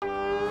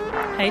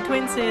Hey,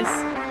 twin sis.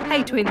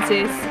 Hey, twin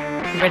sis.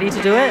 Ready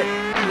to do it?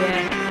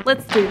 Yeah,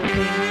 let's do the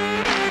thing.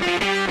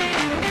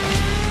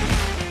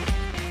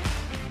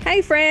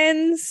 Hey,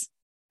 friends.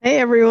 Hey,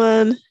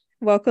 everyone.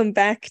 Welcome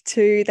back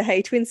to the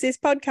Hey, Twin Sis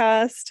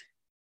podcast.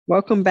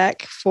 Welcome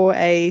back for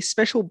a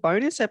special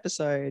bonus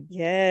episode.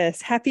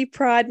 Yes. Happy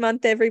Pride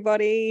Month,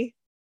 everybody.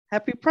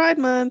 Happy Pride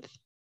Month.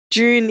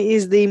 June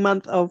is the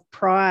month of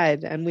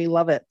Pride, and we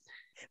love it.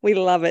 We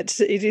love it.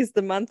 It is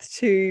the month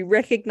to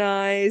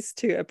recognize,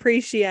 to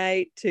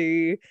appreciate,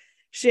 to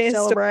share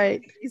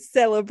Celebrate. stories,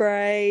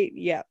 celebrate.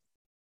 Yeah.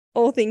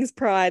 All things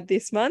Pride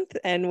this month,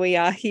 and we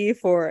are here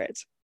for it.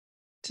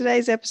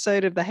 Today's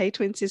episode of the Hey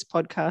Twin Sis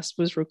podcast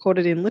was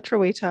recorded in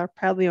Lutruwita,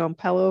 proudly on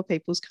Palawa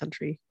People's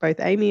Country. Both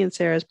Amy and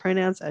Sarah's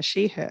pronouns are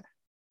she, her.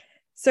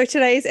 So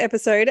today's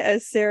episode,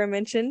 as Sarah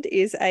mentioned,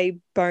 is a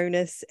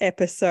bonus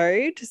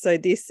episode. So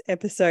this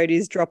episode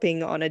is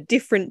dropping on a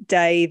different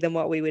day than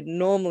what we would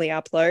normally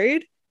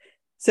upload.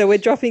 So we're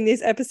dropping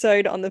this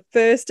episode on the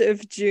 1st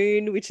of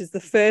June, which is the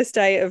first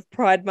day of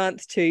Pride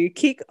Month, to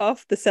kick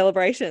off the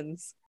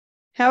celebrations.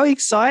 How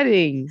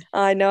exciting.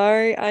 I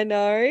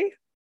know.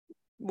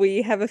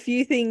 We have a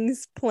few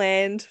things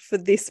planned for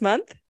this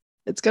month.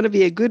 It's going to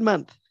be a good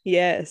month.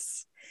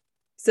 Yes.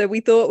 So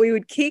we thought we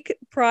would kick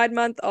Pride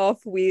Month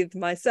off with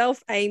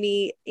myself,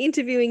 Amy,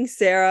 interviewing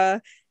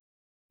Sarah,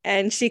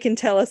 and she can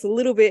tell us a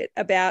little bit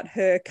about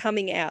her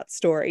coming out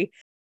story.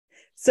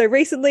 So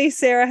recently,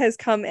 Sarah has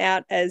come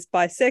out as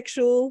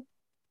bisexual,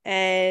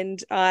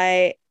 and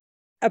I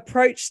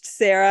approached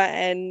Sarah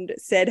and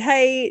said,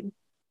 hey,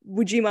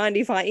 would you mind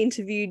if I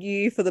interviewed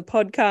you for the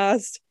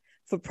podcast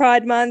for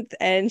Pride Month?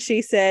 And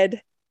she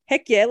said,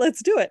 heck yeah,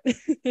 let's do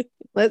it.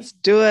 Let's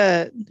do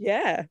it.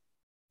 Yeah.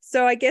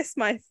 So I guess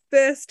my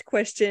first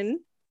question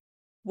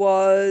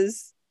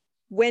was,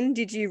 when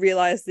did you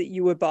realize that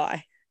you were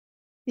bi?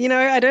 You know,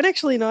 I don't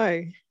actually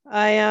know.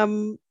 I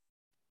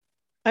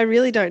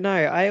really don't know.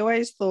 I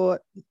always thought,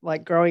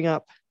 like, growing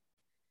up,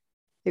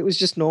 it was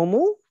just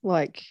normal.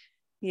 Like,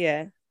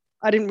 Yeah.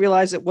 I didn't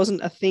realize it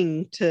wasn't a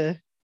thing to,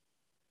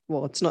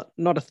 well, it's not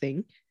a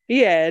thing.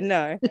 Yeah,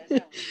 no.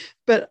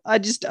 But I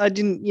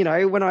didn't, you know,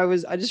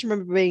 I just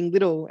remember being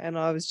little and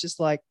I was just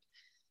like,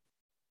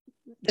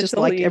 That's just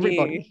all like you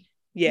everybody. knew.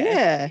 Yeah.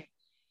 Yeah.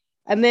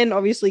 And then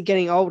obviously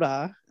getting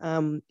older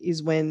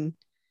is when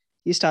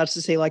you start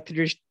to see like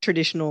the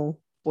traditional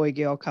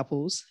boy-girl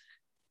couples.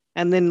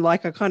 And then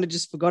like I kind of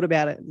just forgot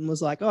about it and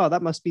was like, oh,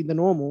 that must be the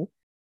normal.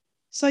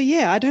 So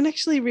yeah, I don't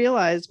actually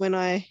realize when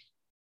I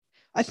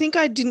think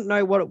I didn't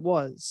know what it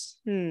was.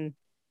 Hmm.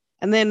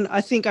 And then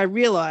I think I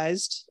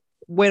realized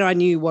when I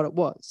knew what it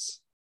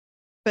was.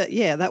 But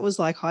yeah, that was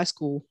like high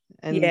school.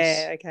 And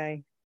Yeah,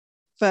 okay.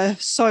 for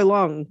so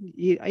long,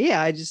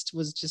 I just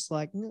was just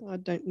like, no, I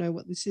don't know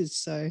what this is.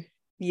 So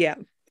Yeah.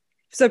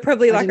 So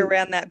probably I like didn't-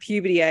 around that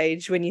puberty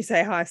age when you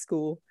say high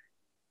school,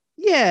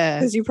 yeah,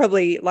 because you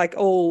probably, like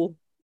all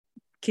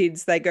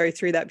kids, they go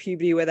through that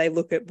puberty where they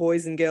look at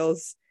boys and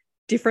girls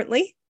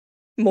differently,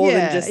 more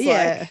than just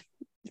like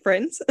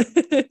friends.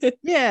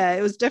 Yeah,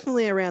 it was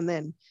definitely around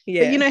then.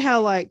 Yeah. But you know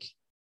how like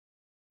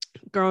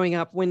growing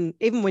up,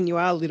 even when you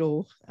are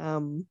little,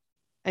 and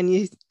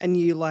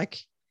you like,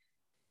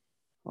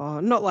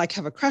 not like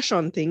have a crush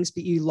on things,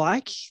 but you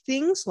like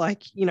things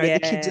like, you know, the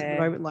kids at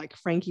the moment, like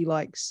Frankie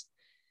likes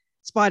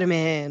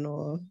Spider-Man,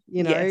 or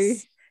you know,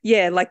 Yes.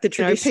 Yeah, like the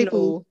you know,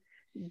 traditional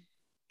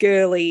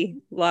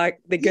girly, like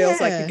the girls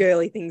like the Yeah.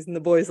 girly things and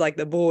the boys like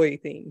the boy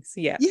things.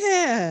 Yeah.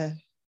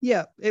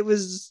 yeah, it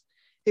was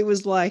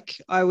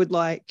like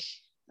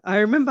I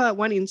remember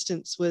one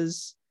instance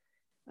was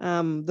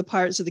the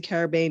Pirates of the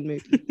Caribbean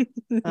movie.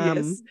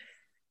 Yes.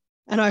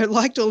 And I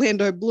liked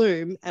Orlando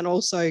Bloom and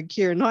also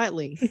Keira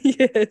Knightley.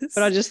 Yes.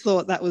 But I just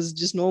thought that was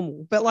just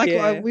normal. But like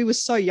Yeah. we were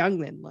so young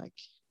then, like,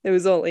 It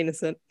was all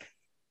innocent.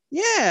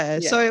 yeah.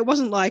 So it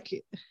wasn't like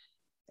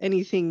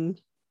anything.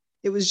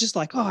 It was just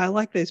like, oh, I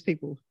like those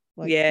people.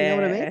 Like, Yeah. you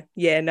know what I mean?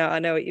 Yeah, no, I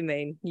know what you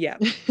mean. Yeah.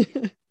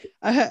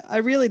 I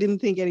really didn't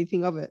think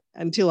anything of it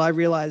until I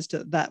realized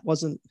that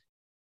wasn't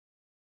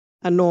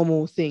a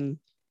normal thing,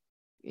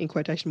 in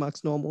quotation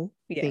marks, normal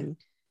thing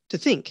to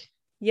think.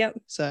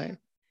 Yep. So,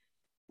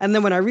 and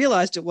then when I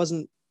realized it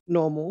wasn't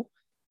normal,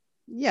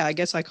 yeah, I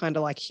guess I kind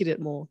of like hid it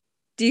more.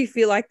 Do you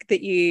feel like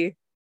that you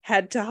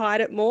had to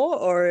hide it more,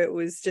 or it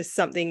was just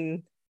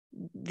something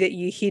that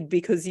you hid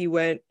because you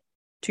weren't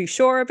too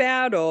sure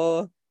about,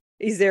 or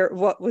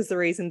what was the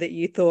reason that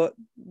you thought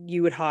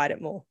you would hide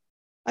it more?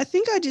 I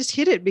think I just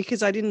hid it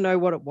because I didn't know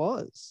what it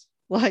was.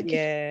 Like,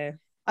 Yeah.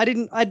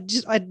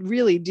 I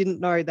really didn't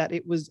know that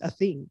it was a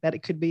thing, that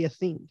it could be a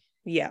thing.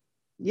 Yeah.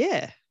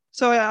 Yeah.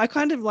 So I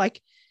kind of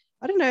like,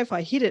 I don't know if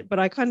I hid it, but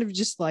I kind of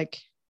just like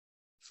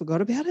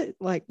forgot about it.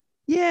 Like,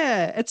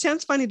 yeah, it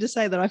sounds funny to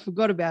say that I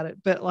forgot about it,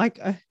 but like,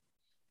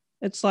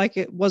 it's like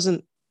it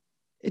wasn't,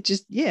 it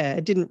just, yeah,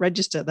 it didn't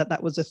register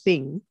that was a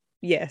thing.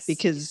 Yes.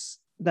 Because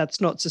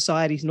that's not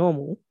society's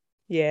normal.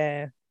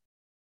 Yeah.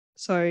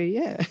 So,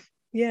 yeah.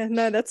 Yeah,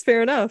 no, that's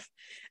fair enough.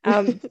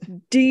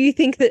 Do you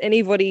think that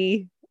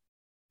anybody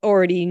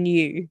already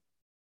knew?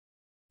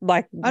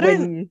 Like I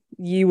don't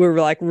you were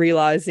like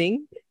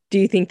realizing, do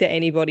you think that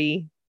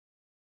anybody,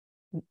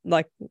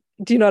 like,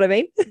 do you know what I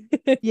mean?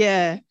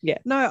 Yeah. Yeah.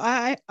 No,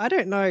 I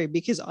don't know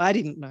because I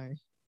didn't know. So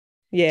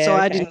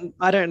Yeah. Okay.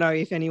 I don't know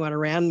if anyone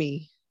around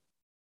me,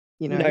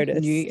 knew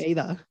Noticed.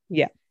 either.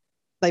 Yeah.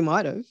 They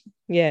might have.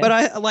 Yeah. But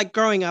I like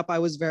growing up, I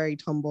was very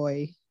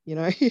tomboy,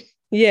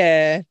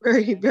 Yeah.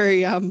 very,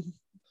 very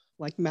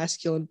like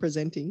masculine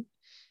presenting,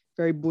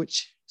 very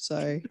butch.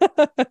 So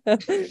I so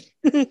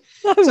it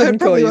wouldn't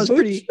call probably you was butch.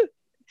 pretty,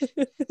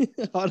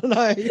 I don't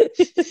know.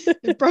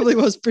 It probably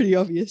was pretty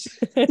obvious.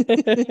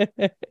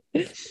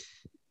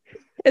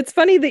 It's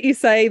funny that you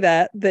say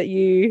that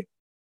you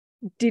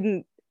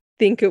didn't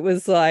think it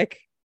was like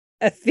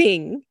a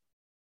thing,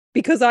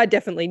 because I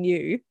definitely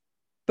knew,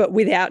 but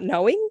without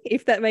knowing,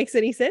 if that makes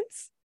any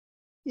sense.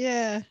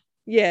 Yeah,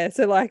 Yeah.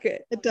 So like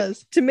it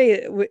does. to me,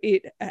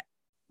 it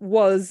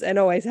was and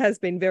always has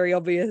been very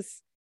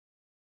obvious,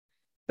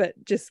 but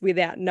just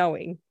without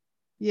knowing.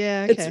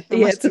 Yeah, It's okay. I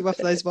yeah, must it's give off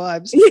those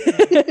vibes.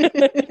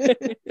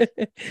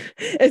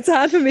 it's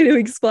hard for me to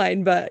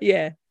explain, but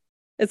yeah,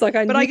 it's like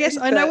I But I knew, guess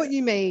I know but what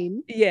you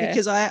mean yeah,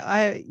 because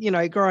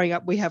growing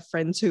up, we have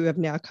friends who have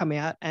now come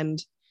out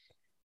and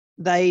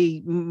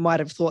they might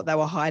have thought they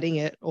were hiding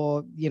it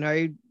or,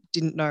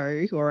 didn't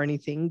know or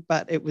anything,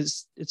 but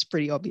it's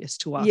pretty obvious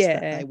to us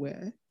that yeah, they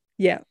were.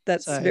 yeah,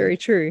 that's So, very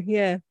true.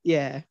 Yeah.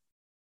 yeah.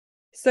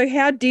 So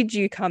how did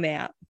you come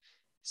out?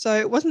 So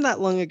it wasn't that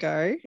long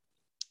ago.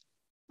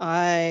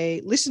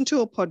 I listened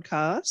to a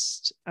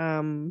podcast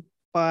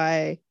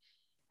by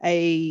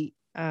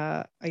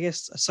I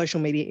guess, a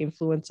social media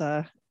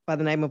influencer by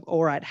the name of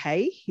All Right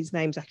Hey. His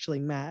name's actually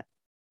Matt.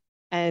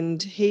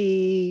 And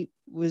he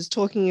was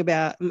talking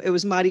about, it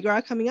was Mardi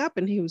Gras coming up,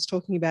 and he was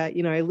talking about,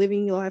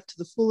 living your life to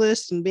the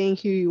fullest and being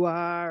who you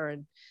are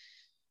and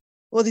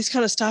all this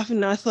kind of stuff.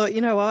 And I thought, you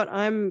know what,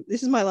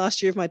 this is my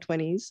last year of my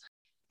 20s.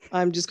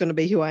 I'm just going to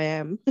be who I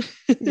am.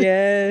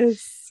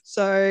 Yes.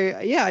 So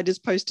yeah, I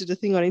just posted a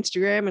thing on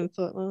Instagram and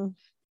thought, oh.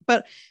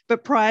 But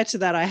prior to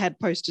that, I had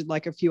posted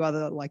like a few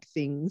other like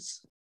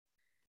things,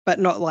 but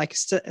not like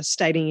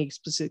stating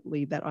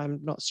explicitly that I'm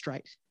not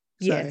straight.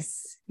 So,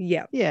 Yes.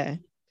 Yeah. yeah.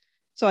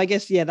 So I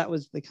guess, yeah, that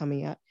was the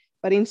coming out.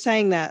 But in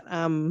saying that,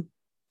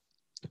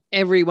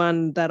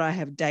 everyone that I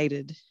have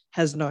dated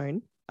has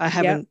known. I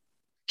haven't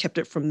kept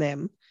it from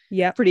them.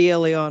 Yeah. Pretty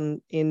early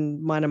on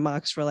in mine and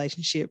Mark's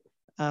relationship,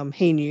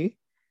 he knew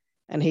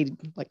and he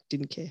like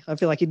didn't care. I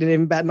feel like he didn't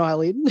even bat an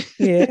eyelid.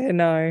 Yeah.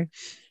 No.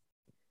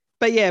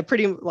 But yeah,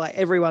 pretty like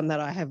everyone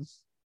that I have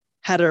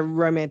had a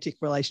romantic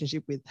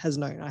relationship with has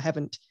known. I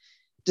haven't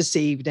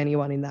deceived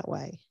anyone in that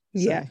way.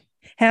 Yeah. So.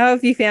 How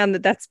have you found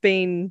that that's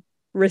been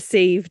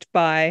received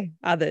by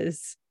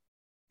others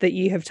that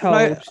you have told?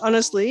 No,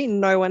 honestly,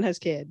 no one has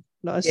cared.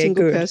 Not a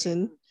single good.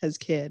 person has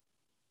cared.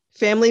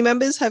 Family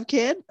members have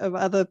cared of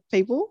other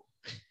people.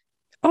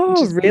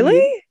 Oh, really?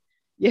 Weird.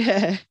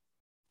 Yeah.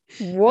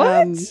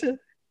 What?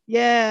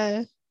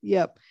 Yeah.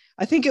 Yep.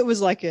 I think it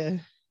was like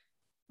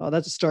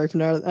that's a story for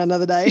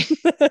another day.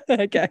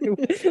 Okay.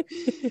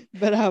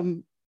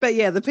 But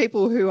yeah, the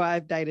people who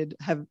I've dated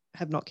have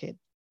not cared.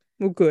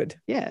 Well, good.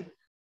 Yeah.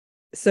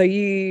 So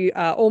you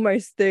are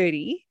almost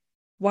 30.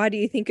 Why do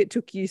you think it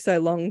took you so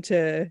long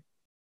to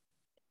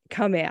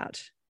come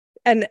out?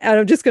 And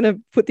I'm just going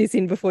to put this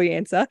in before you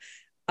answer.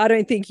 I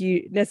don't think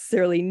you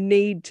necessarily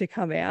need to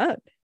come out.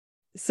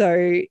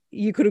 So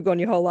you could have gone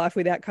your whole life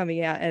without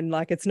coming out and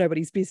like it's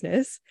nobody's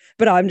business.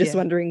 But I'm just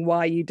wondering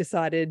why you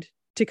decided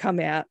to come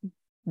out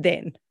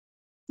then.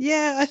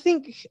 Yeah, I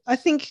think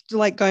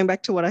like going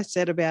back to what I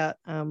said about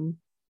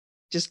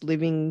just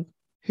living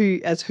who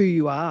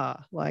you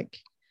are. Like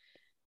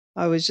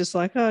I was just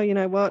like, oh, you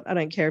know what? I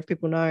don't care if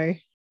people know.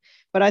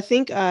 But I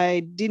think I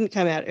didn't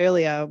come out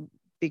earlier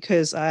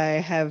because I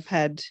have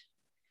had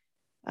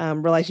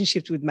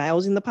relationships with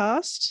males in the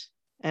past.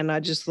 And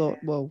I just thought,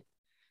 well,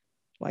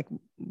 like,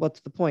 what's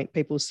the point?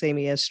 People see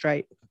me as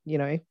straight,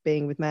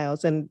 being with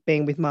males and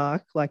being with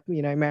Mark, like,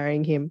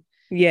 marrying him.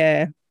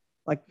 Yeah.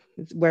 Like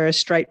we're a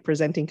straight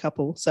presenting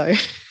couple. So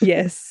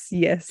yes.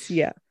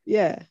 Yeah.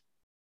 Yeah.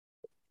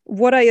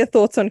 What are your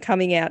thoughts on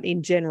coming out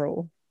in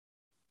general?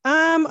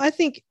 I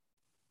think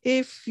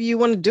if you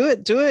want to do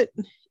it, do it.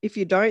 If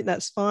you don't,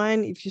 that's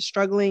fine. If you're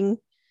struggling,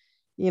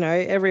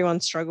 everyone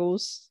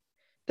struggles.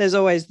 There's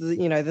always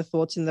the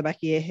thoughts in the back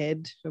of your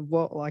head of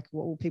what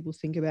will people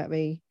think about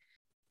me?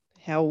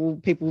 How will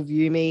people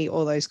view me?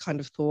 All those kind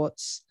of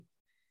thoughts.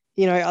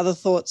 Other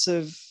thoughts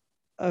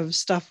of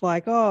stuff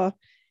like, oh,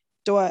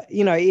 do I,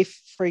 if,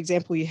 for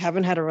example, you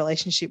haven't had a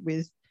relationship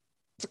with,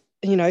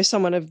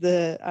 someone of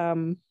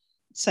the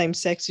same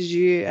sex as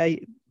you,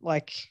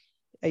 are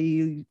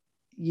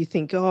you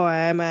think, oh,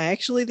 am I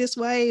actually this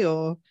way?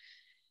 Or,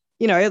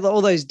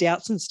 all those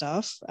doubts and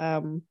stuff.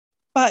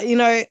 But,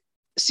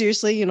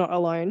 seriously, you're not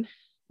alone.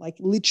 Like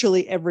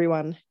literally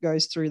everyone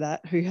goes through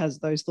that who has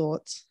those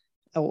thoughts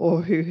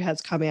or who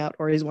has come out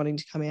or is wanting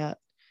to come out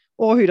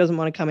or who doesn't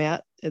want to come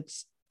out.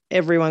 It's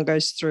everyone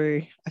goes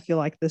through, I feel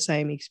like, the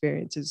same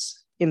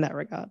experiences in that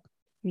regard.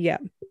 Yeah.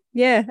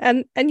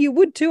 And you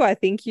would too. I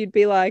think you'd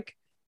be like,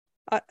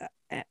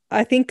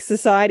 I think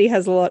society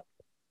has a lot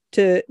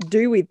to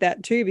do with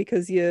that too,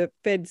 because you're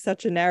fed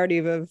such a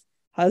narrative of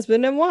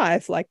husband and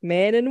wife, like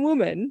man and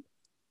woman.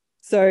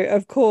 So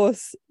of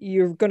course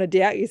you're going to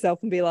doubt yourself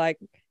and be like,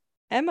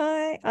 am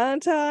I?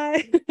 Aren't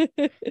I?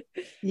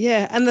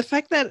 Yeah, and the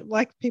fact that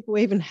like people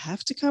even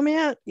have to come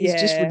out is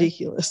just Yeah.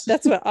 ridiculous.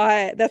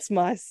 That's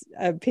my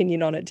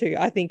opinion on it too.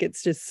 I think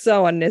it's just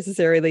so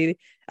unnecessarily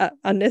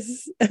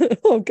unnecessary.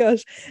 Oh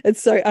gosh,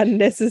 it's so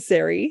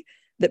unnecessary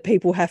that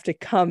people have to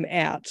come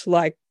out.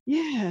 Like,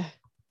 Yeah,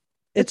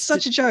 it's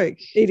such a joke.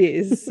 It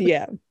is.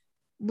 Yeah.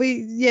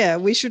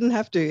 We shouldn't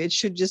have to. It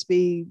should just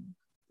be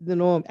the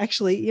norm.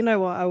 Actually, you know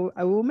what?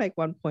 I will make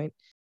one point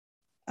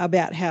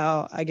about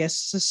how I guess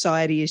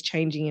society is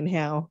changing and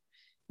how,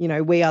 you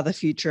know, we are the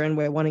future and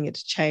we're wanting it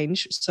to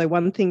change. So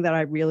one thing that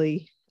I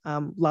really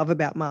love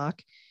about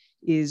Mark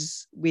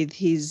is with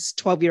his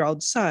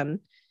 12-year-old son,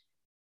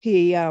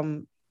 he,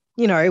 you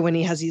know, when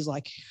he has his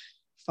like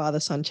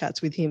father-son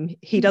chats with him,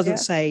 he doesn't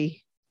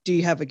say, do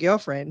you have a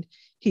girlfriend?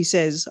 He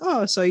says,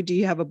 oh, so do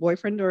you have a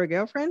boyfriend or a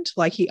girlfriend?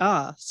 Like he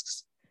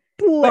asks.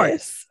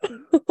 Bless.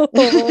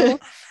 To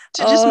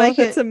just make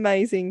that's it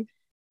amazing.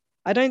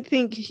 I don't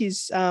think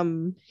his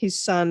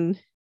son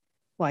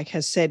like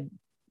has said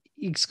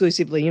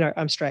exclusively, you know,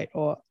 I'm straight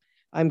or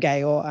I'm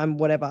gay or I'm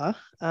whatever.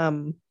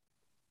 But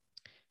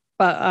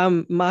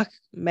Mark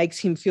makes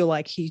him feel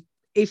like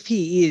if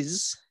he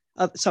is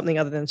something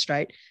other than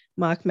straight,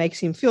 Mark makes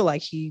him feel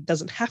like he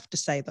doesn't have to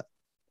say that.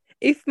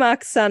 If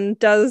Mark's son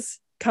does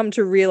come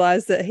to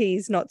realize that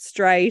he's not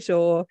straight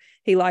or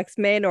he likes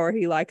men or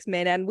he likes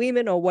men and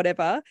women or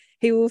whatever,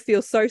 he will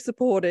feel so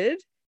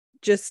supported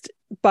just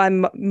by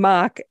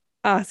Mark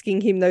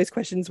asking him those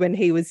questions when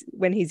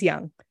he's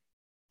young.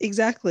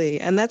 Exactly.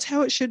 And that's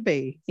how it should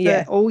be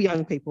for all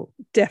young people.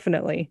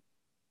 Definitely.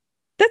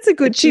 That's a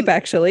good tip,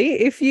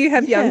 actually. If you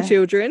have young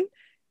children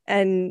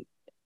and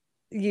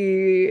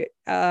you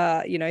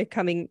you know,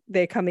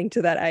 they're coming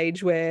to that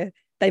age where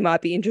they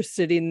might be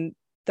interested in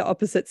the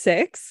opposite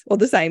sex or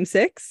the same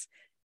sex,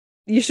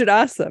 you should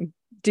ask them,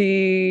 do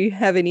you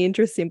have any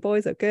interest in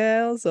boys or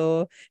girls,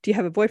 or do you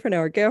have a boyfriend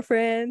or a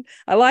girlfriend?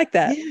 I like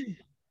that.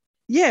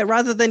 Yeah,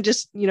 rather than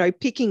just, you know,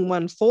 picking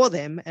one for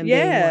them and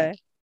being like,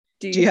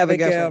 do you have a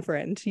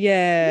girlfriend?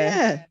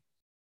 Yeah.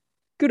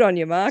 Good on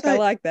you, Mark. So, I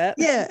like that.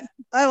 Yeah,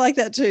 I like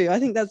that too. I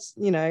think that's,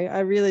 you know, I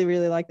really,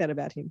 really like that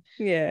about him.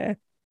 Yeah.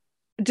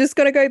 Just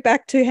got to go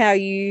back to how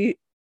you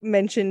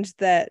mentioned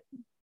that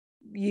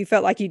you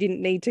felt like you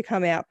didn't need to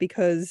come out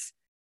because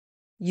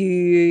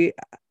you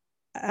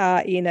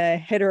are in a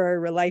hetero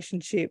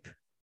relationship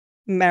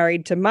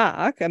married to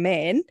Mark, a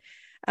man.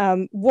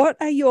 What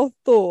are your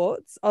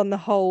thoughts on the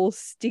whole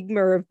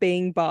stigma of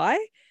being bi?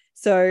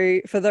 So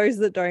for those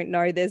that don't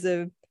know, there's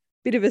a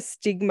bit of a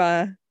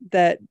stigma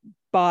that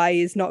bi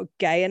is not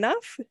gay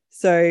enough.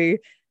 So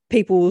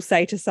people will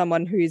say to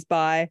someone who's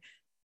bi,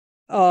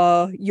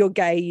 oh, you're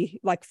gay,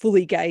 like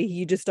fully gay,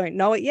 you just don't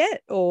know it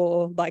yet,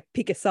 or like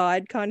pick a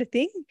side kind of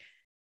thing.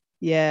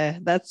 Yeah,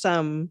 that's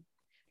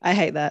I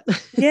hate that.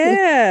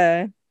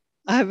 Yeah.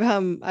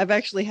 I've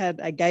actually had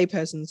a gay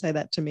person say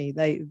that to me.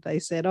 They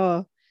said,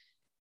 oh,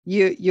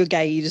 you're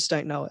gay, you just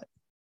don't know it.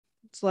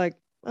 It's like,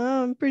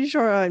 oh, I'm pretty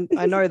sure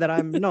I know that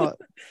I'm not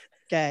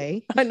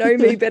gay. I know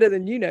me better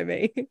than you know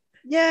me.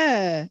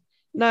 Yeah.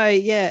 No,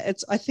 yeah,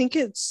 I think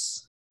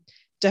it's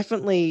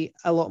definitely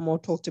a lot more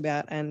talked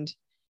about, and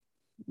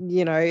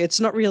you know, it's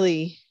not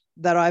really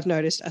that I've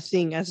noticed a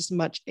thing as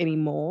much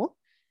anymore.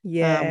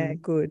 Yeah,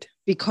 good.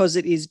 Because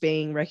it is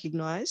being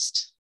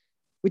recognized,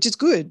 which is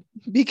good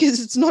because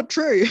it's not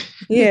true.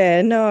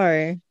 Yeah,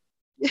 no.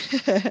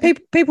 Yeah.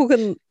 People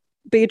can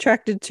be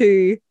attracted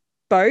to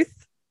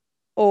both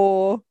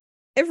or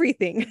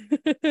everything.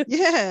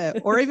 Yeah,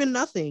 or even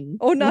nothing.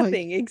 Or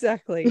nothing, like...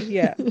 exactly.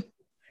 Yeah.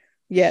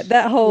 Yeah,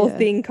 that whole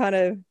thing kind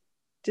of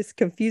just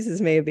confuses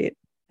me a bit,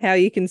 how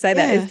you can say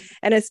that.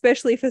 And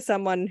especially for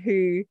someone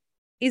who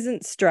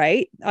isn't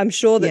straight, I'm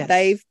sure that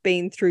they've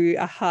been through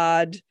a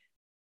hard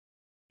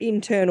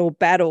internal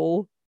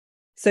battle,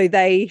 so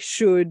they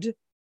should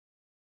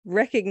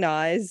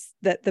recognize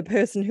that the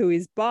person who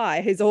is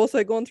bi has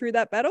also gone through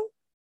that battle.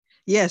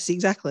 Yes,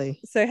 exactly.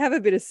 So have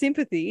a bit of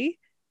sympathy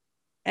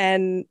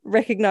and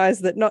recognize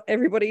that not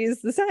everybody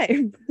is the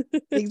same.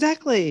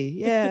 Exactly.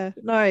 Yeah.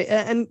 No,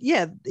 and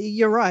yeah,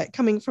 you're right.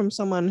 Coming from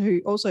someone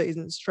who also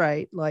isn't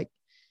straight, like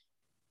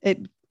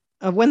it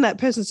when that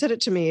person said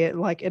it to me,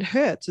 it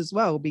hurts as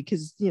well,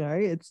 because, you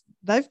know,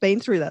 they've been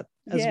through that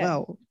as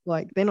well.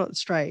 Like, they're not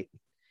straight.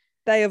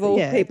 They of all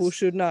people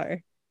should know.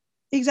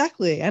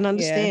 Exactly. And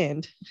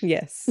understand.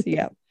 Yes.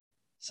 Yeah.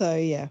 So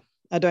yeah,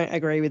 I don't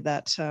agree with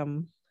that.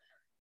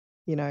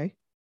 You know,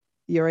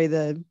 you're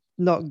either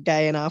not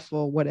gay enough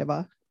or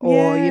whatever,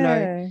 or, you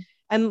know,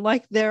 and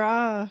like there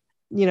are,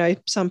 you know,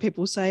 some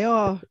people say,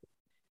 oh,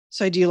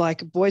 so do you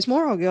like boys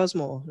more or girls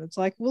more? It's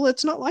like, well,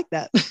 it's not like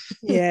that.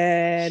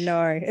 Yeah,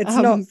 no, it's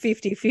not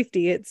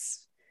 50-50.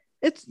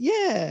 It's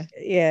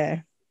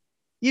yeah.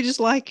 You just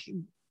like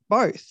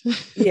both.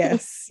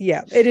 Yes.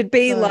 Yeah. It'd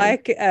be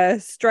like a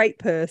straight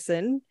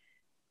person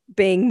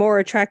being more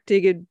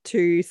attracted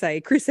to,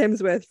 say, Chris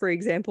Hemsworth, for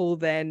example,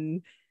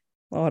 than,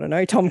 I don't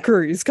know, Tom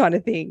Cruise kind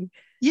of thing.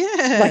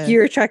 Yeah. Like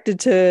you're attracted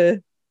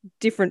to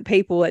different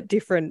people at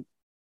different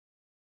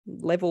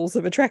levels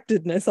of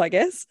attractiveness, I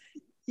guess.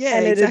 Yeah,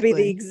 And it'd be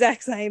the exactly.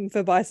 exact same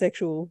for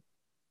bisexual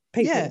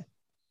people. Yeah.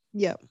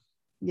 Yep.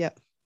 Yep.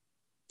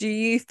 Do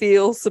you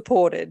feel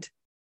supported?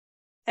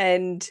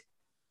 And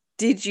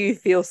did you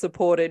feel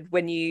supported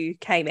when you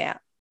came out?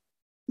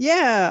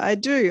 Yeah, I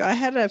do. I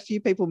had a few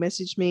people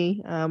message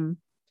me, and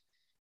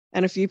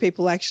a few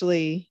people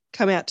actually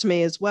come out to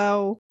me as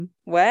well.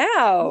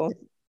 Wow.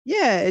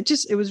 Yeah,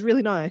 it was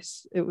really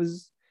nice. It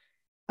was,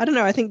 I don't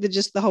know, I think that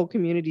just the whole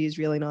community is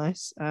really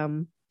nice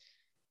to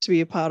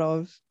be a part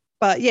of.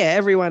 But yeah,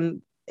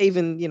 everyone,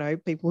 even,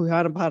 people who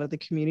aren't a part of the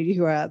community,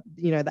 who are,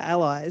 the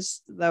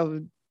allies,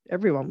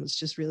 everyone was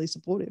just really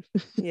supportive.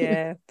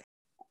 Yeah.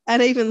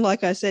 And even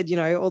like I said,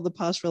 all the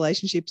past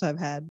relationships I've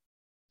had,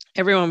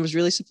 everyone was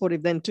really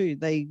supportive then too.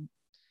 I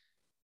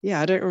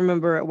don't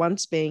remember it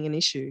once being an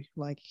issue.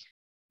 Like,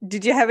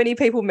 did you have any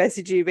people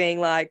message you being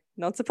like,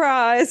 not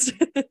surprised?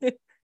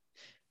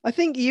 I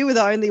think you were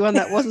the only one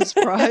that wasn't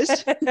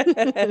surprised.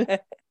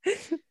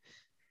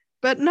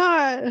 But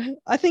no,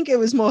 I think it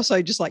was more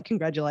so just like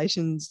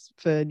congratulations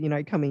for,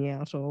 coming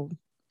out or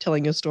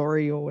telling your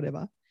story or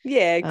whatever.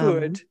 Yeah,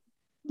 good.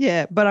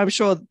 Yeah, but I'm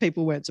sure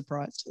people weren't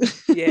surprised.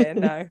 Yeah,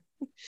 no.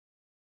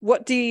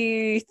 What do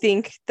you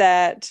think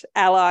that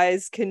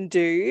allies can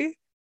do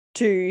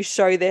to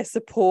show their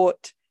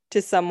support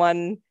to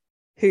someone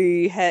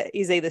who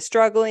is either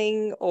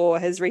struggling or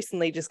has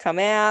recently just come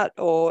out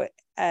or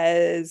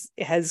has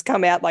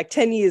come out like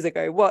 10 years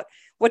ago?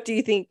 What do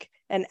you think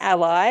an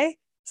ally,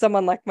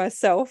 someone like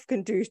myself,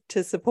 can do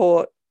to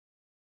support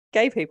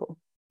gay people?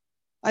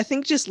 I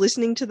think just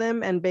listening to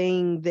them and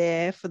being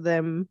there for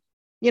them,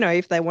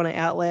 if they want an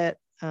outlet,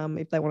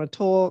 if they want to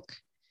talk,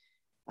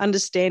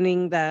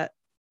 understanding that,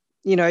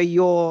 you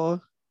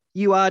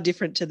are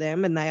different to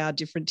them and they are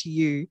different to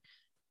you,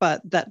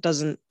 but that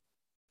doesn't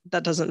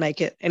make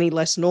it any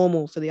less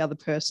normal for the other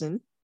person,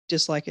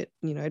 just like it,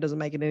 doesn't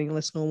make it any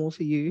less normal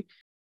for you.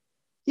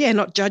 Yeah,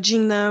 not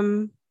judging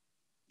them.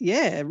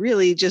 Yeah,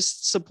 really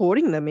just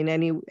supporting them in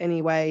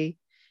any way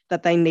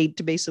that they need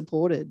to be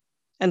supported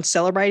and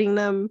celebrating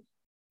them.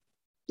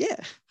 Yeah.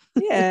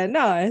 Yeah,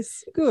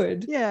 nice.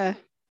 Good. Yeah.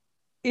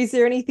 Is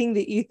there anything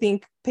that you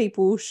think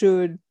people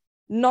should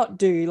not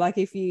do? Like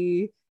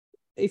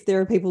if there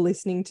are people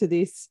listening to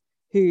this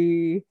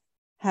who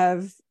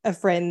have a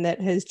friend that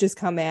has just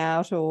come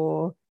out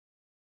or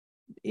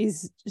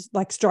is just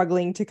like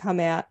struggling to come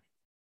out,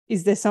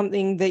 is there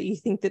something that you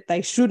think that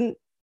they shouldn't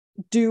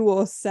do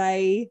or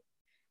say?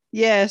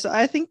 Yeah, so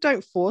I think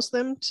don't force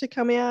them to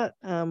come out.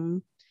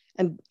 And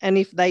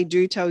if they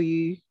do tell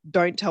you,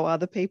 don't tell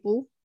other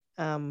people.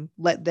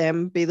 Let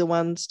them be the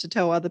ones to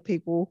tell other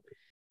people.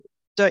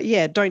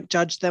 Don't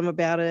judge them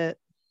about it.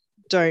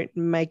 Don't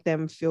make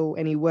them feel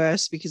any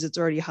worse because it's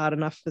already hard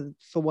enough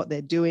for what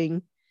they're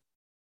doing.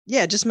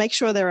 Yeah, just make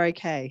sure they're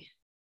okay.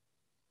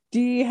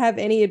 Do you have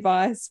any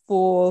advice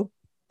for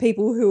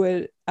people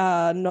who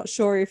are not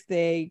sure if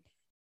they're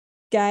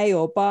gay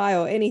or bi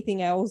or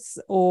anything else,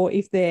 or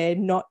if they're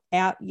not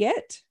out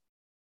yet,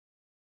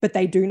 but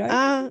they do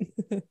know?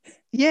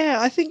 Yeah,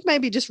 I think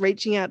maybe just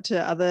reaching out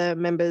to other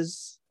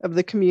members of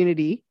the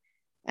community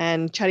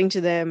and chatting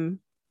to them,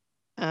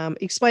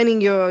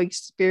 explaining your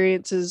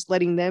experiences,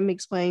 letting them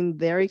explain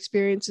their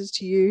experiences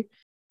to you.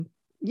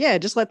 Yeah,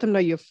 just let them know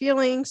your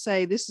feelings.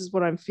 Say, this is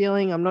what I'm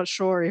feeling. I'm not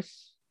sure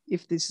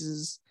if this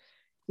is,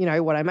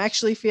 what I'm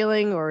actually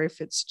feeling or if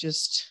it's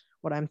just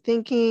what I'm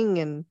thinking.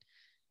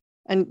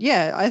 And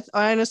yeah,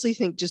 I honestly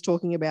think just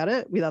talking about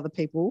it with other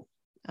people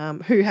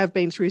who have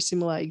been through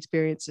similar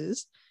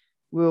experiences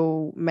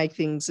will make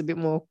things a bit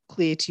more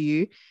clear to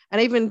you.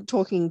 And even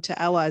talking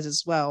to allies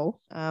as well,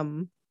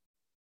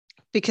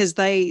 because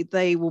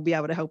they will be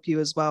able to help you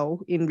as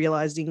well in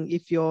realizing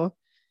if you're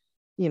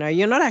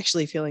not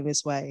actually feeling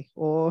this way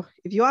or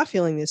if you are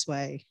feeling this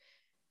way.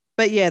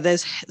 But yeah,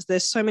 there's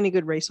so many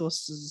good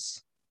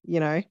resources,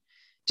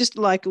 just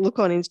like look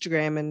on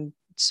Instagram and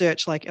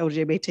search like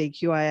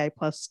LGBTQIA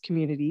plus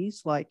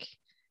communities. Like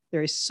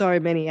there is so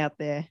many out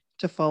there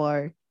to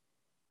follow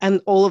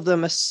and all of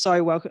them are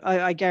so welcome.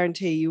 I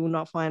guarantee you will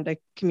not find a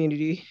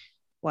community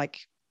like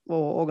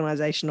or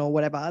organization or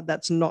whatever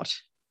that's not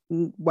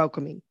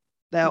welcoming.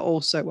 They're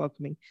all so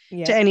welcoming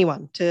to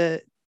anyone,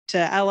 to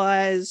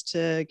allies,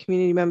 to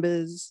community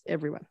members,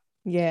 everyone.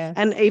 Yeah.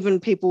 And even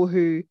people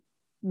who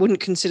wouldn't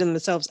consider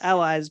themselves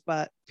allies,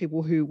 but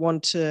people who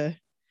want to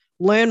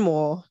learn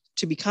more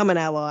to become an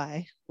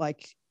ally,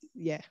 like,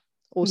 yeah,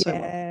 also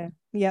welcome.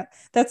 Yeah,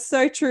 that's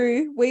so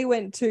true. We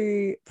went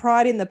to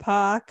Pride in the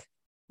Park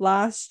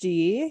last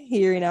year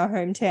here in our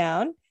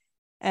hometown,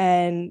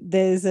 and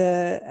there's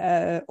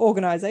a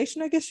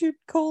organization, I guess you'd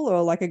call,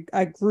 or like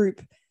a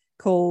group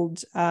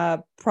called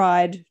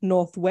Pride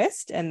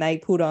Northwest, and they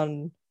put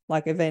on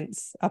like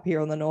events up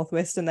here on the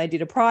Northwest, and they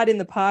did a Pride in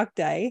the Park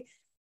day,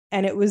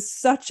 and it was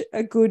such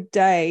a good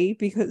day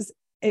because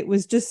it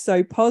was just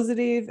so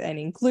positive and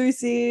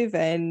inclusive,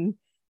 and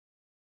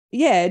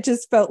yeah, it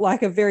just felt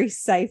like a very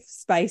safe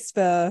space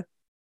for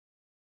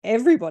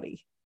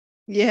everybody.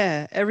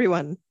 Yeah,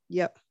 everyone.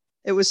 Yep.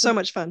 It was so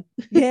much fun.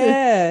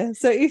 Yeah.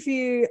 So if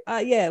you,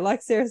 yeah,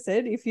 like Sarah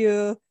said, if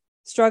you're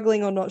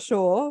struggling or not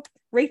sure,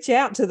 reach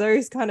out to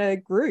those kind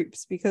of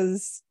groups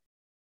because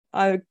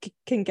I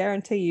can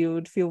guarantee you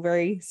would feel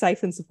very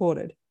safe and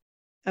supported.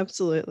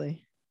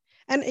 Absolutely.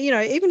 And, you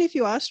know, even if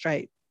you are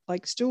straight,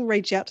 like still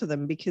reach out to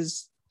them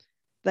because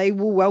they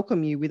will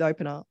welcome you with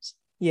open arms.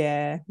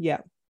 Yeah. Yeah.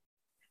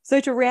 So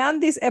to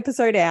round this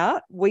episode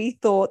out, we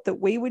thought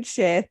that we would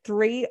share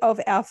 3 of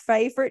our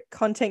favorite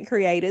content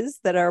creators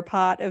that are a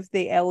part of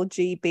the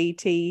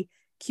LGBTQIA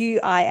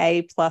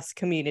plus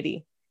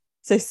community.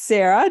 So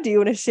Sarah, do you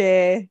want to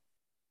share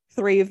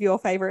 3 of your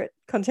favorite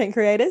content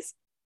creators?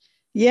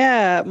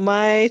 Yeah,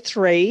 my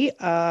 3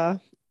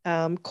 are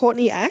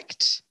Courtney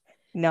Act.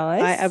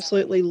 Nice. I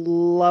absolutely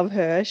love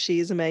her. She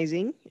is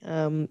amazing.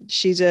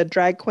 She's a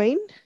drag queen.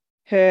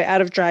 Her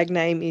out of drag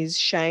name is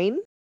Shane.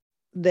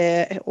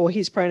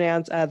 His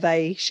pronouns are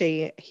they,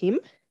 she, him,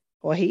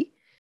 or he.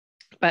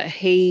 But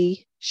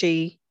he,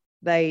 she,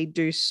 they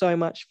do so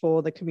much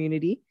for the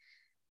community.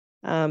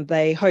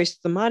 They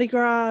host the Mardi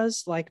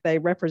Gras, like they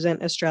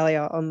represent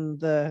Australia on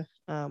the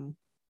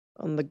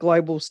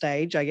global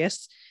stage, I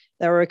guess.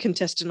 They were a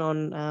contestant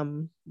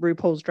on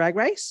RuPaul's Drag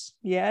Race.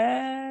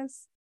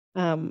 Yes.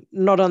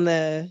 Not on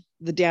the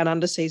Down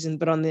Under season,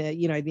 but on the,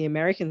 you know, the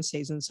American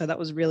season. So that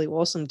was really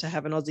awesome to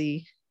have an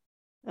Aussie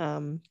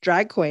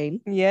drag queen.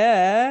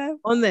 Yeah.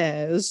 On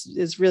there.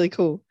 It's really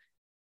cool.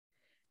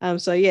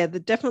 So yeah,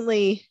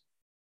 definitely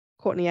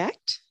Courtney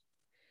Act.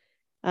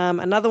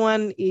 Another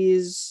one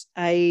is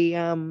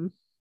I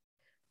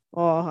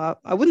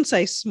wouldn't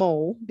say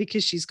small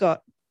because she's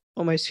got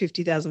almost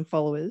 50,000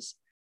 followers,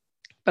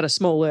 but a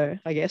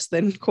smaller, I guess,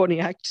 than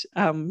Courtney Act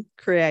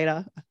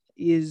creator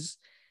is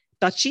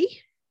Dutchie.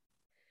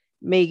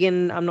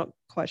 Megan, I'm not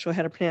quite sure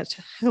how to pronounce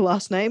her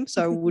last name,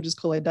 so we'll just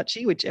call her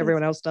Dutchie, which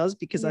everyone else does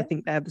because I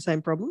think they have the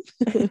same problem.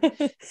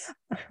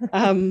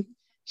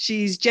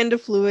 She's gender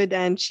fluid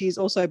and she's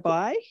also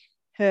bi.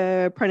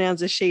 Her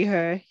pronouns are she,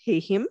 her, he,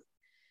 him.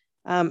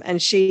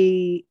 And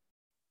he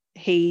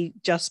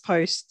just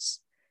posts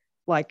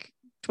like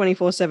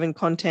 24/7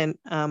 content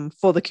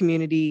for the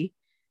community.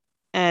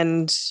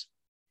 And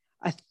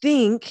I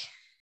think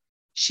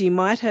she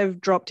might have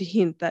dropped a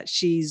hint that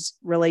she's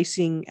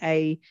releasing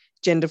a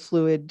gender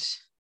fluid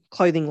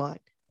clothing line.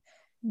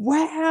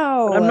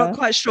 Wow. But I'm not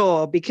quite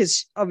sure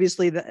because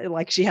obviously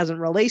she hasn't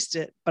released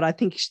it, but I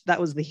think that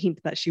was the hint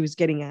that she was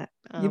getting at.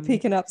 You're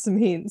picking up some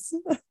hints.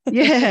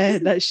 Yeah,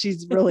 that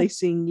she's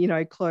releasing, you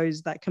know,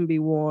 clothes that can be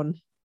worn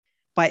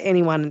by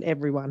anyone and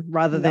everyone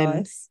rather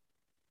than,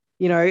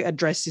 you know, a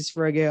dress is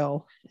for a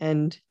girl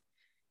and,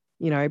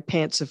 you know,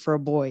 pants are for a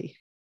boy.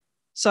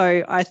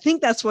 So I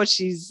think that's what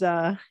she's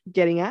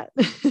getting at.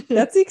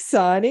 That's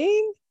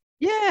exciting.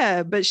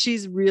 Yeah, but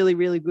she's really,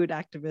 really good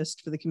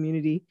activist for the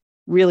community,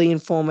 really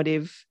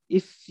informative.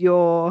 If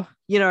you're,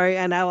 you know,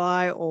 an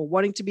ally or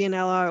wanting to be an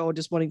ally or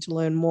just wanting to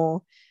learn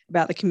more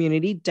about the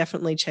community,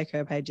 definitely check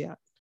her page out.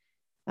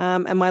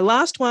 And my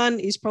last one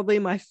is probably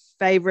my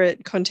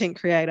favorite content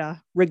creator,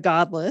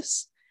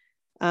 regardless,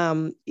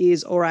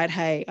 is All Right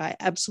Hey. I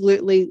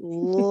absolutely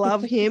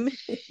love him.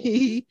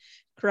 He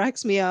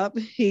cracks me up.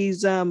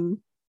 He's a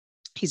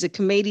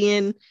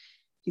comedian.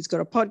 He's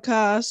got a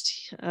podcast.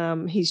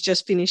 He's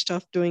just finished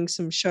off doing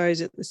some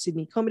shows at the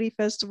Sydney Comedy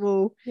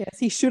Festival. Yes,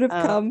 he should have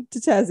come to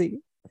Tassie.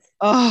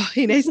 Oh,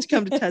 he needs to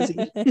come to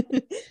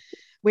Tassie.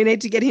 We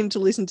need to get him to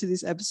listen to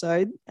this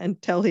episode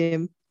and tell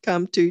him,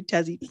 come to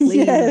Tassie,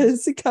 please.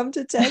 Yes, come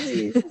to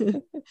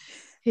Tassie.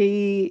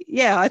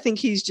 I think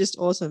he's just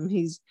awesome.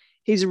 He's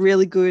a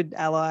really good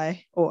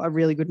ally or a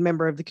really good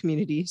member of the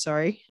community,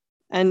 sorry.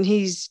 And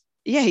he's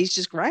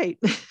just great.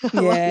 I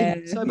love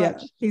him so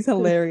much. He's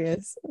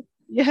hilarious.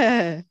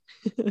 Yeah.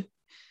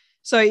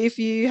 So if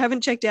you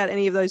haven't checked out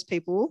any of those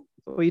people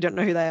or you don't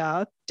know who they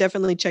are,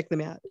 definitely check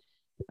them out.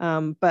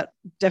 But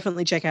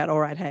definitely check out All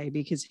Right Hey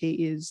because he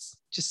is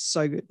just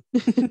so good.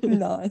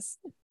 Nice.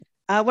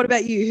 What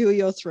about you? Who are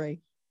your 3?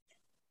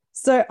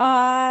 So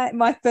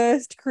my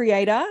first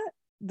creator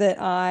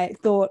that I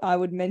thought I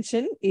would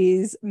mention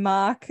is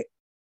Mark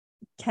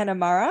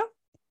Kanamara.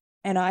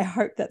 And I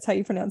hope that's how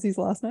you pronounce his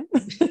last name.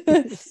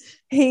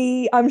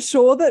 I'm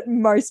sure that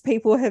most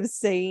people have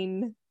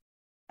seen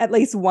at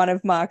least one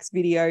of Mark's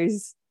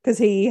videos because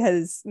he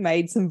has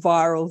made some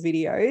viral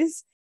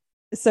videos.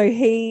 So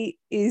he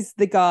is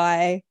the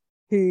guy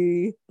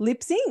who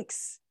lip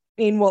syncs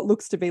in what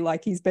looks to be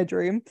like his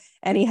bedroom.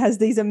 And he has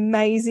these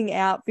amazing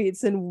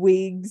outfits and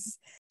wigs.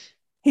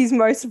 His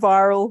most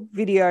viral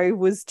video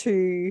was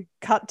to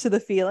Cut to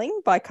the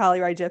Feeling by Carly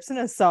Rae Jepsen,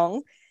 a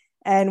song,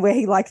 and where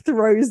he like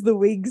throws the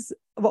wigs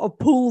or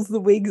pulls the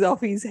wigs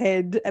off his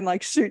head and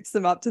like shoots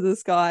them up to the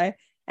sky.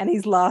 And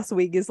his last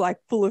wig is like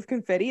full of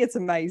confetti. It's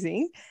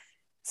amazing.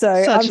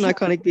 So such an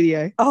iconic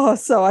video. Oh,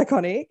 so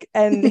iconic.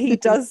 And he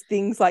does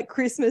things like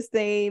Christmas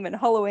theme and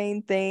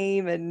Halloween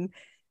theme and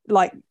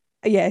like,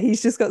 yeah,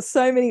 he's just got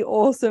so many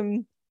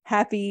awesome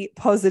happy,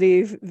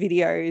 positive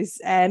videos.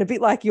 And a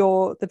bit like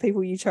the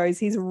people you chose,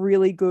 he's a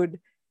really good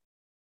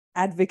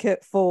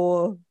advocate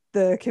for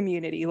the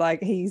community.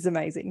 Like, he's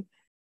amazing.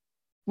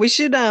 We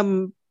should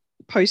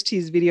post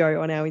his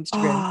video on our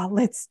Instagram. Oh,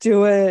 let's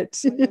do it.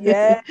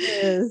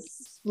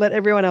 Yes. Let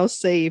everyone else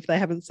see if they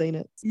haven't seen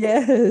it.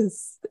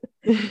 Yes.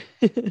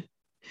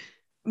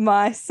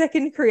 My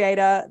second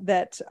creator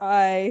that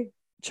I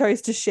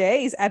chose to share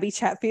is Abby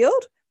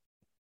Chatfield.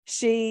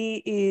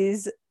 She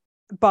is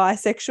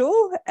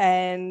bisexual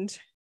and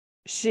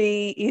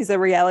she is a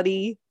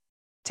reality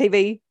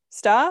TV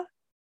star.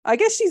 I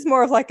guess she's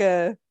more of like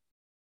an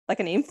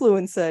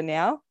influencer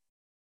now,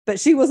 but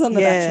she was on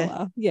The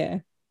Bachelor. Yeah.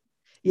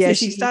 Yeah, So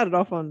she started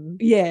off on...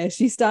 Yeah,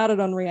 she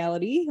started on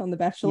reality on The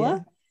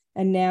Bachelor,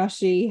 and now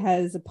she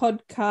has a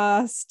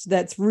podcast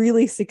that's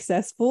really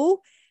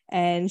successful,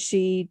 and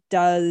she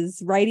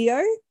does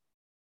radio.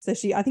 So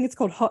I think it's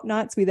called Hot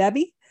Nights with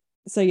Abby.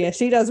 So yeah,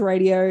 she does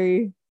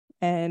radio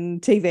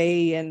and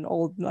TV and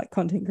all like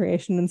content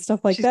creation and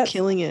stuff like that. She's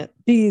killing it.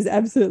 She is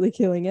absolutely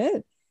killing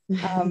it.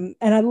 And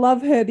I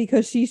love her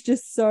because she's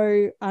just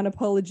so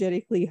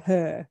unapologetically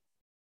her.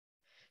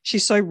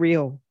 She's so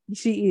real.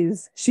 She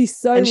is. She's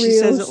so and real. She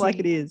says it like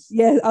it is.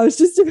 Yeah, I was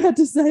just about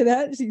to say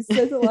that. She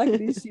says it like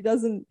it is. She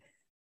doesn't,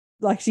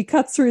 like, she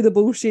cuts through the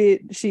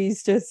bullshit.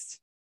 She's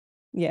just,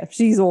 yeah,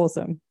 she's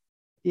awesome.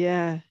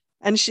 Yeah.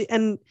 And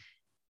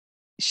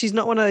she's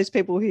not one of those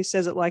people who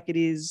says it like it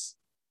is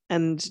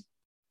and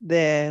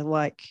they're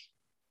like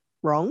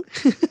wrong.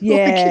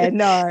 Yeah, like,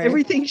 no.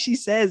 Everything she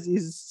says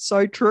is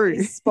so true.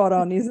 It's spot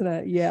on, isn't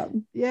it? Yeah.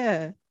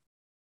 Yeah.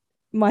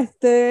 My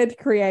third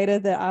creator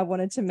that I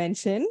wanted to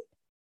mention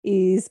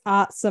is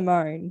Art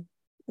Simone.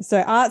 So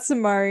Art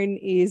Simone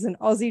is an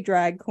Aussie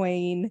drag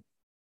queen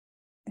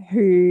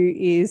who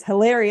is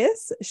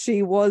hilarious.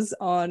 She was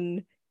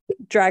on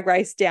Drag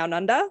Race Down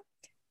Under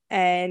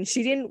and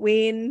she didn't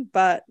win,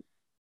 but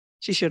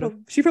she should have.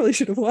 She probably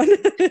should have won.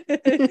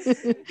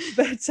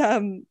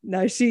 But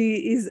no,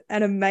 she is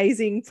an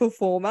amazing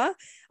performer.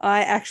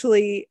 I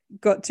actually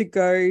got to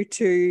go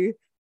to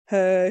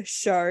her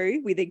show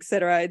with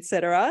etc.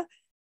 etc.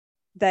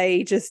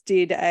 They just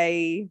did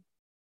a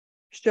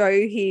show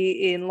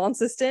here in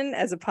Launceston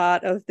as a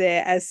part of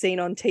their As Seen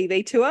on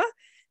TV tour.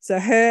 So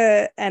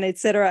her and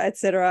etc.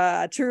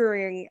 are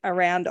touring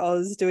around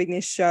Oz doing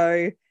this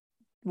show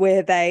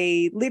where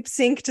they lip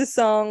sync to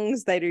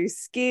songs, they do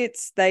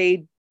skits,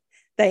 they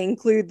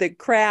include the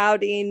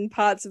crowd in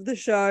parts of the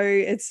show.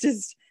 It's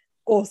just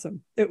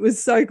awesome. It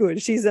was so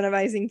good. She's an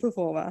amazing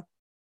performer.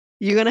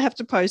 You're going to have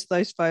to post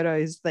those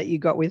photos that you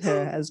got with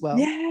her as well.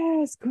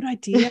 Yes, good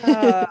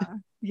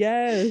idea.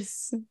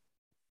 Yes.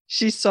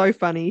 She's so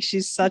funny.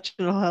 She's such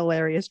a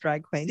hilarious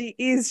drag queen. She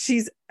is.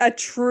 She's a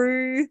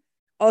true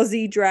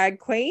Aussie drag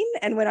queen.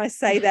 And when I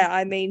say that,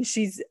 I mean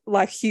she's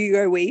like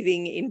Hugo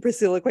Weaving in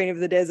Priscilla, Queen of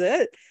the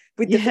Desert,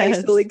 with the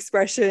facial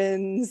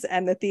expressions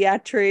and the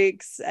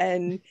theatrics.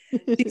 And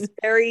she's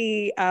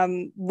very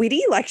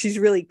witty. Like, she's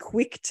really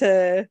quick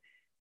to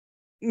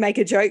make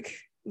a joke,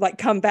 like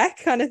come back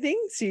kind of thing.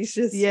 She's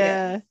just...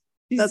 Yeah,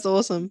 that's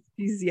awesome.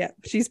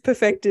 She's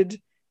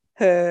perfected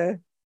her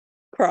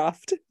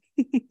craft.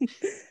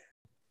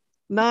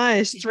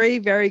 Nice. 3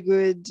 very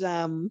good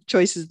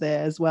choices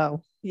there as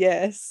well.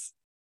 Yes.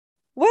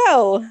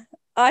 Well,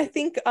 I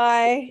think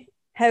I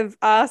have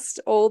asked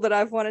all that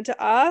I've wanted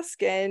to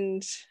ask,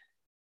 and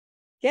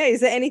yeah, is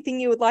there anything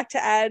you would like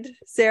to add,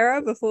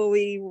 Sarah, before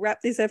we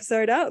wrap this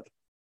episode up?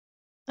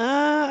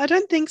 I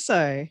don't think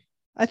so.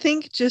 I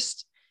think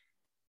just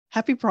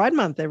happy Pride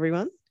Month,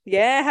 everyone.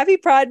 Yeah, happy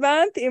Pride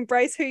Month.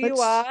 Embrace who you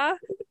are.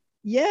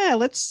 Yeah,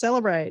 let's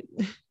celebrate.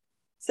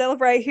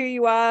 Celebrate who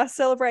you are,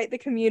 celebrate the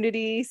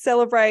community,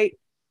 celebrate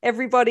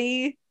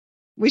everybody.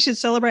 We should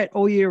celebrate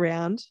all year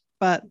round,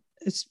 but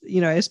it's,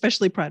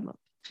 especially Pride Month.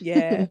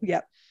 Yeah,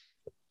 yep.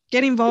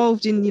 Get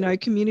involved in,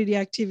 community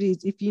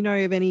activities. If you know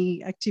of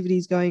any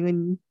activities going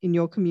on in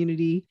your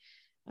community,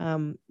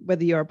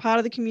 whether you're a part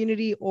of the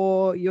community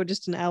or you're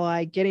just an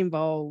ally, get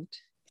involved.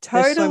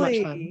 Totally. So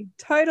much fun.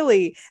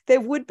 Totally. There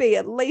would be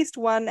at least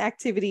one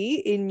activity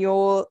in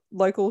your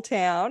local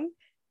town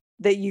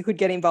that you could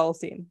get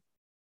involved in.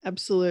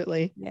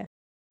 Absolutely. Yeah.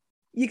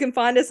 You can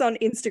find us on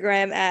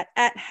Instagram at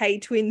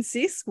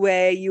HeyTwinSis,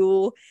 where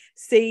you'll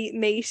see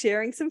me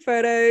sharing some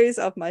photos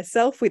of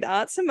myself with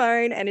Art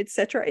Simone and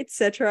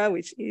etc.,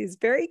 which is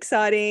very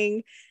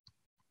exciting.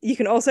 You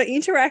can also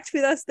interact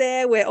with us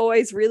there. We're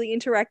always really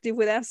interactive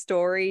with our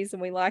stories,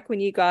 and we like when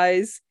you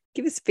guys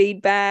give us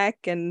feedback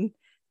and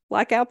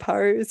like our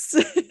posts.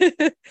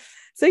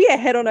 So yeah,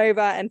 head on over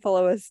and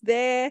follow us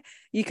there.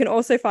 You can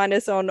also find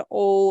us on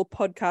all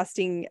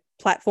podcasting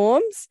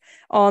platforms.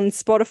 On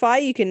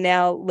Spotify, you can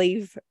now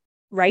leave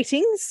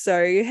ratings.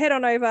 So head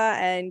on over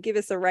and give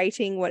us a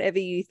rating, whatever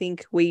you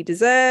think we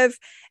deserve,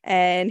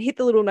 and hit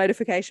the little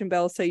notification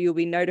bell so you'll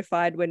be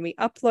notified when we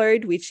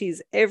upload, which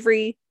is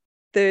every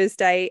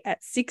Thursday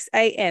at 6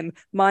 a.m,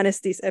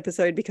 minus this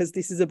episode because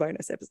this is a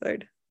bonus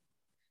episode.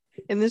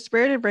 In the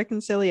spirit of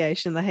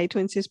reconciliation, the Hey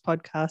Twin Sis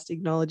podcast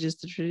acknowledges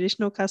the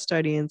traditional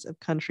custodians of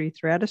country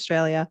throughout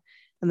Australia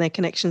and their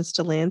connections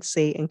to land,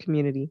 sea, and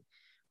community.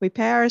 We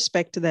pay our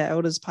respect to their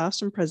elders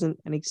past and present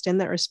and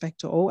extend that respect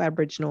to all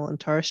Aboriginal and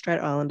Torres Strait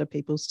Islander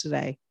peoples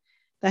today.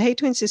 The Hate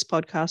to Insist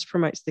podcast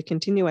promotes the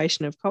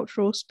continuation of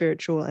cultural,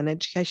 spiritual, and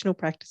educational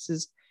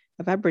practices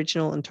of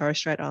Aboriginal and Torres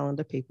Strait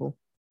Islander people.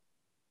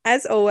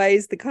 As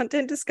always, the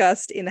content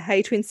discussed in the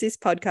Hate to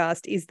Insist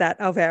podcast is that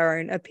of our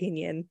own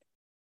opinion.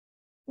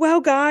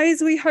 Well,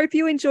 guys, we hope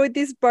you enjoyed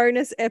this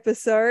bonus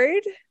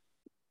episode.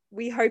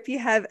 We hope you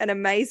have an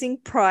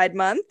amazing Pride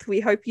Month. We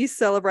hope you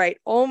celebrate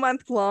all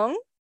month long.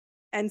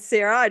 And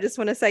Sarah, I just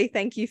want to say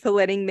thank you for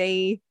letting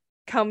me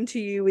come to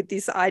you with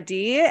this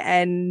idea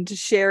and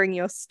sharing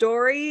your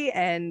story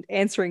and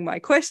answering my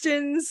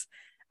questions.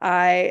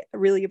 I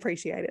really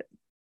appreciate it.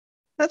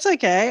 That's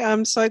okay.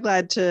 I'm so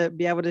glad to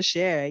be able to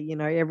share,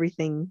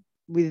 everything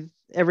with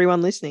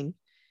everyone listening.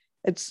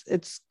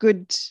 It's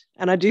good.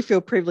 And I do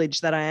feel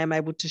privileged that I am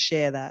able to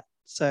share that.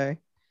 So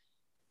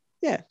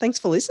yeah, thanks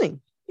for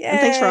listening. Yay. And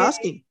thanks for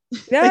asking.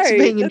 No, thanks for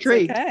being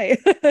intrigued. Okay.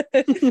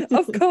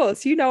 Of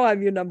course,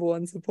 I'm your number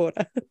one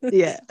supporter.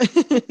 Yeah.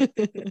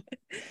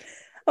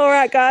 All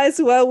right,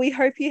 guys. Well, we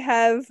hope you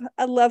have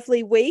a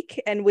lovely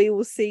week and we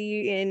will see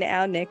you in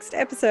our next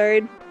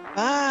episode.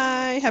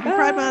 Bye. Happy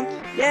Pride Month.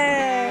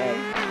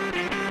 Yay.